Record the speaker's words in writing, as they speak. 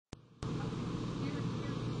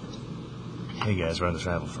Hey guys, we're on this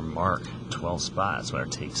raffle for Mark. 12 spots. Winner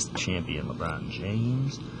takes the champion LeBron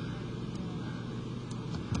James.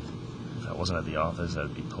 If I wasn't at the office,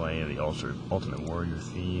 I'd be playing the Ultimate Warrior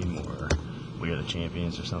theme or We Are the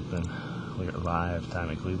Champions or something. We are live,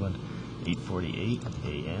 time in Cleveland, 8:48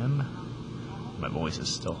 a.m. My voice is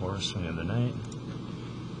still hoarse from the other night.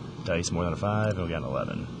 Dice more than a 5, and we got an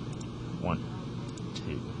 11. 1,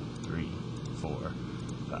 2, 3, 4,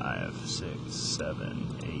 5, 6, 7,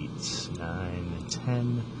 8, 9,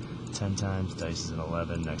 10. 10 times, dice is an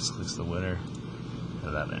 11. Next clicks the winner.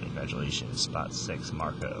 11. Congratulations. Spot 6,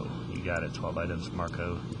 Marco. You got it. 12 items,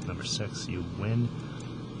 Marco. Number 6, you win.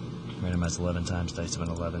 Randomized 11 times, dice of an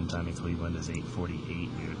 11. Time in Cleveland is 8:48.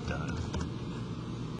 You're done.